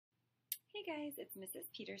Hey guys, it's Mrs.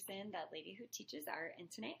 Peterson, that lady who teaches art, and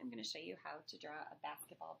tonight I'm going to show you how to draw a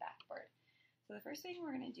basketball backboard. So the first thing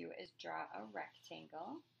we're going to do is draw a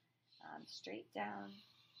rectangle, straight down,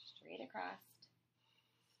 straight across,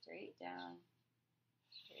 straight down,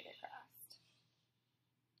 straight across.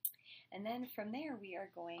 And then from there we are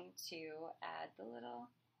going to add the little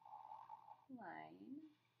line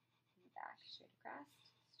in the back, straight across,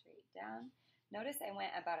 straight down. Notice I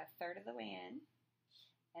went about a third of the way in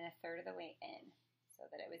and a third of the way in so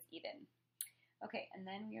that it was even. Okay, and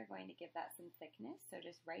then we are going to give that some thickness. So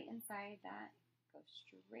just right inside that, go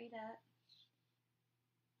straight up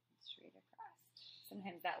and straight across.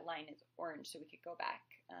 Sometimes that line is orange, so we could go back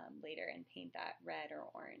later and paint that red or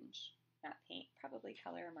orange. Not paint, probably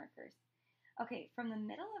color or markers. Okay, from the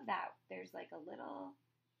middle of that, there's like a little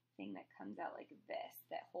thing that comes out like this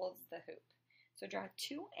that holds the hoop. So draw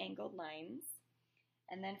two angled lines.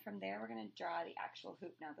 And then from there, we're going to draw the actual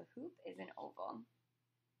hoop. Now, the hoop is an oval.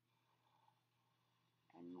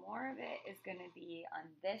 And more of it is going to be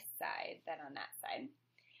on this side than on that side.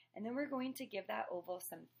 And then we're going to give that oval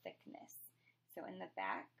some thickness. So in the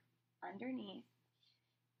back, underneath,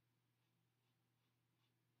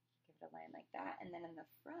 give it a line like that. And then in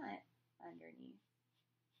the front, underneath,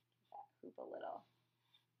 give that hoop a little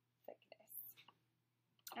thickness.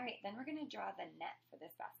 All right, then we're going to draw the net for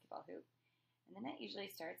this basketball hoop. And the net usually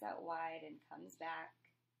starts out wide and comes back,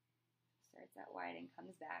 and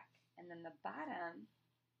then the bottom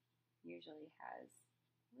usually has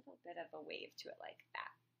a little bit of a wave to it like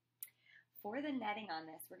that. For the netting on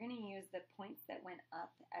this, we're going to use the points that went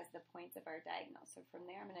up as the points of our diagonal. So from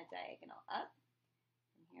there, I'm going to diagonal up.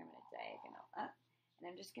 From here, I'm going to diagonal up. And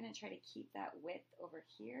I'm just going to try to keep that width over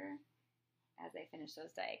here as I finish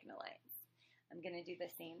those diagonal lines. I'm going to do the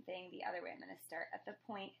same thing the other way. I'm going to start at the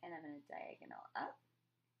point and I'm going to diagonal up,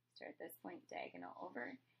 start at this point, diagonal over,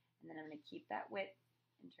 and then I'm going to keep that width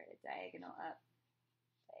and try to diagonal up,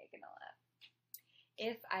 diagonal up.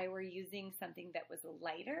 If I were using something that was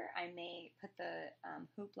lighter, I may put the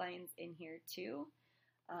hoop lines in here too.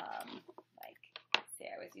 Like,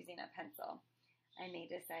 say I was using a pencil. I may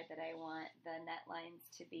decide that I want the net lines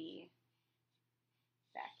to be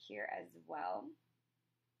back here as well.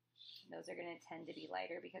 Those are going to tend to be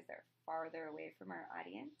lighter because they're farther away from our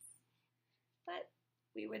audience, but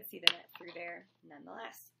we would see the net through there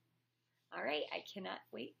nonetheless. All right, I cannot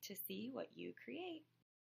wait to see what you create.